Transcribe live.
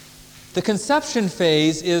The conception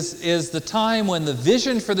phase is the time when the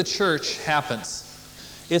vision for the church happens.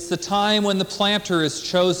 It's the time when the planter is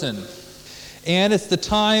chosen. And it's the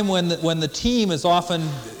time when the team is often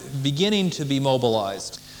beginning to be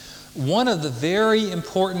mobilized. One of the very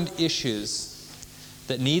important issues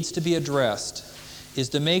that needs to be addressed is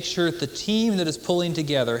to make sure that the team that is pulling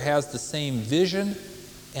together has the same vision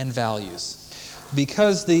and values.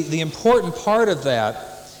 Because the important part of that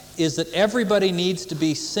is that everybody needs to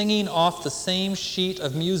be singing off the same sheet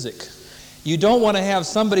of music. You don't want to have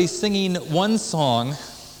somebody singing one song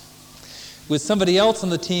with somebody else on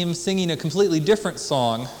the team singing a completely different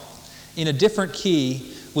song in a different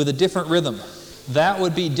key with a different rhythm. That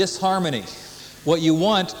would be disharmony. What you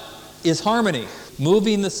want is harmony,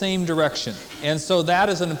 moving the same direction. And so that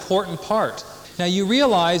is an important part. Now you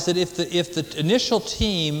realize that if the initial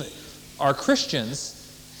team are Christians,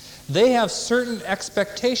 they have certain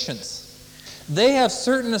expectations. They have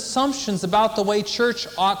certain assumptions about the way church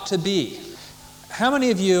ought to be. How many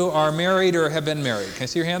of you are married or have been married? Can I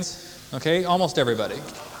see your hands? Okay, almost everybody.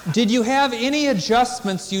 Did you have any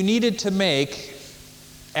adjustments you needed to make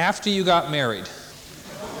after you got married?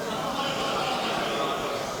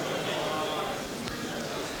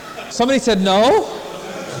 Somebody said no?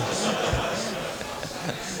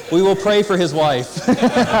 We will pray for his wife.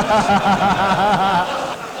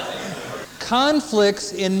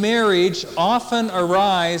 Conflicts in marriage often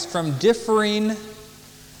arise from differing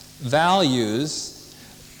values,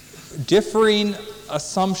 differing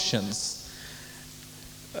assumptions,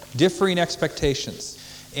 differing expectations.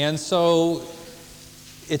 And so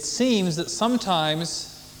it seems that sometimes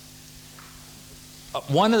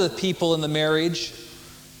one of the people in the marriage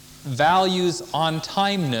values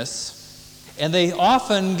on-timeness, and they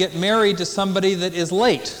often get married to somebody that is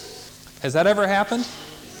late. Has that ever happened?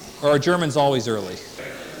 Or are Germans always early?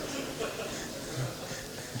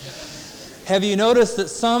 Have you noticed that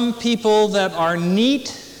some people that are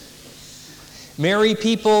neat marry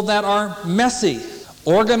people that are messy?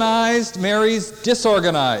 Organized marries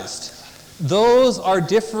disorganized. Those are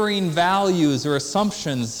differing values or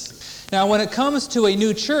assumptions. Now, when it comes to a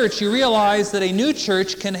new church, you realize that a new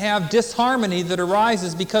church can have disharmony that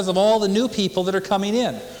arises because of all the new people that are coming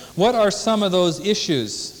in. What are some of those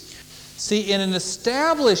issues? See, in an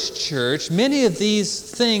established church, many of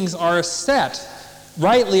these things are set,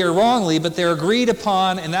 rightly or wrongly, but they're agreed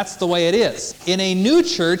upon, and that's the way it is. In a new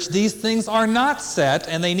church, these things are not set,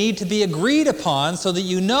 and they need to be agreed upon so that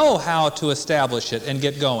you know how to establish it and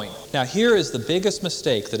get going. Now, here is the biggest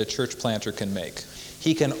mistake that a church planter can make.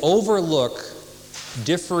 He can overlook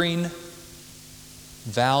differing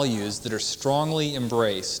values that are strongly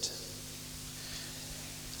embraced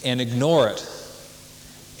and ignore it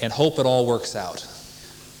and hope it all works out.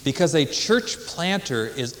 Because a church planter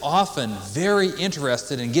is often very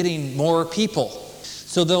interested in getting more people.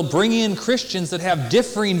 So they'll bring in Christians that have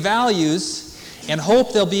differing values and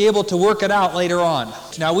hope they'll be able to work it out later on.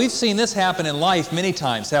 Now, we've seen this happen in life many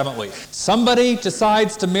times, haven't we? Somebody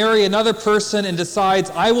decides to marry another person and decides,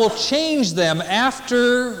 I will change them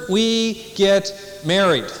after we get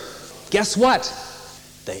married. Guess what?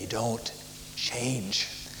 They don't change.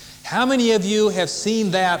 How many of you have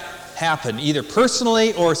seen that happen, either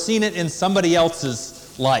personally or seen it in somebody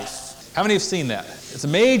else's life? How many have seen that? It's a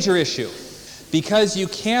major issue because you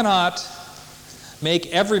cannot make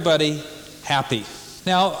everybody happy.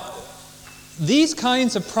 Now, these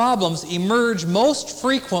kinds of problems emerge most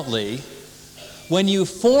frequently when you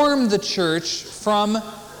form the church from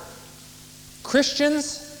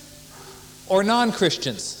Christians or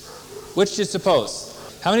non-Christians. Which do you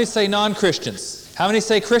suppose? How many say non-Christians? How many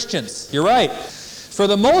say Christians? You're right. For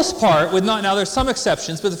the most part, now there's some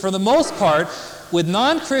exceptions, but for the most part, with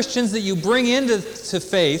non-Christians that you bring into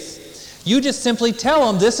faith, you just simply tell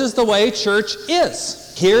them this is the way church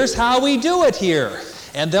is. Here's how we do it here.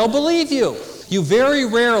 And they'll believe you. You very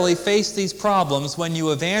rarely face these problems when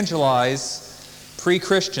you evangelize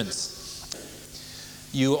pre-Christians.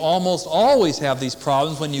 You almost always have these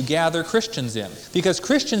problems when you gather Christians in. Because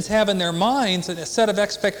Christians have in their minds a set of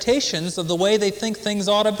expectations of the way they think things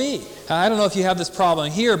ought to be. I don't know if you have this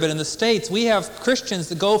problem here, but in the States, we have Christians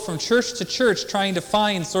that go from church to church trying to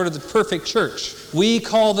find sort of the perfect church. We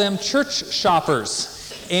call them church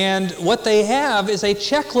shoppers. And what they have is a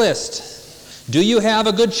checklist. Do you have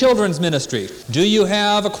a good children's ministry? Do you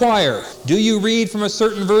have a choir? Do you read from a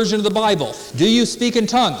certain version of the Bible? Do you speak in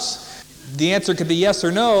tongues? The answer could be yes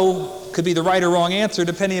or no, could be the right or wrong answer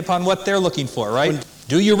depending upon what they're looking for, right?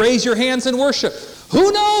 Do you raise your hands in worship?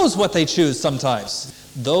 Who knows what they choose sometimes?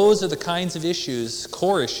 Those are the kinds of issues,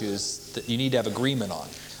 core issues, that you need to have agreement on.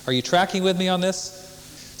 Are you tracking with me on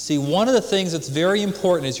this? See, one of the things that's very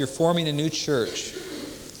important as you're forming a new church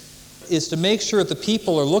is to make sure that the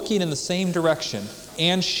people are looking in the same direction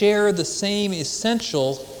and share the same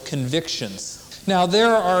essential convictions. Now,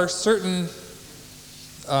 there are certain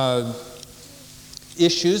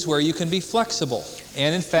issues where you can be flexible.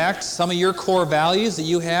 And in fact, some of your core values that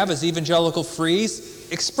you have as Evangelical Frees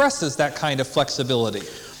expresses that kind of flexibility.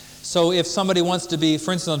 So if somebody wants to be,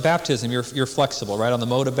 for instance, on baptism, you're flexible, right, on the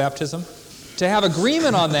mode of baptism? To have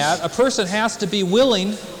agreement on that, a person has to be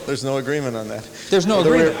willing. There's no agreement on that. There's no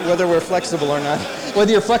agreement. Whether we're flexible or not.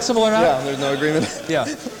 Whether you're flexible or not? Yeah, there's no agreement. Yeah.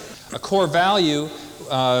 A core value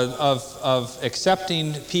of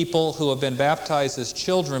accepting people who have been baptized as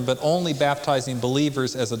children, but only baptizing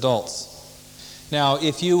believers as adults. Now,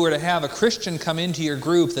 if you were to have a Christian come into your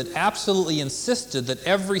group that absolutely insisted that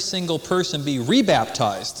every single person be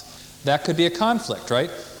rebaptized, that could be a conflict,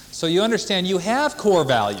 right? So you understand you have core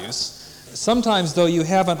values. Sometimes, though, you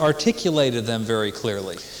haven't articulated them very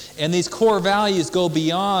clearly. And these core values go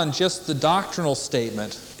beyond just the doctrinal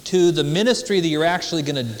statement to the ministry that you're actually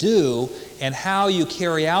going to do and how you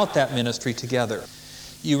carry out that ministry together.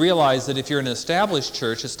 You realize that if you're an established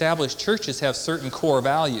churches have certain core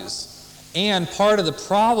values. And part of the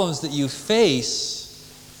problems that you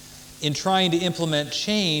face in trying to implement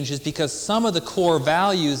change is because some of the core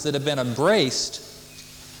values that have been embraced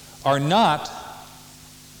are not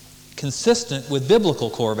consistent with biblical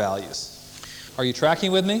core values. Are you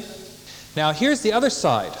tracking with me? Now, here's the other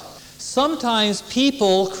side. Sometimes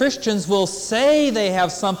Christians will say they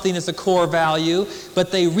have something as a core value,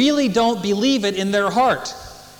 but they really don't believe it in their heart.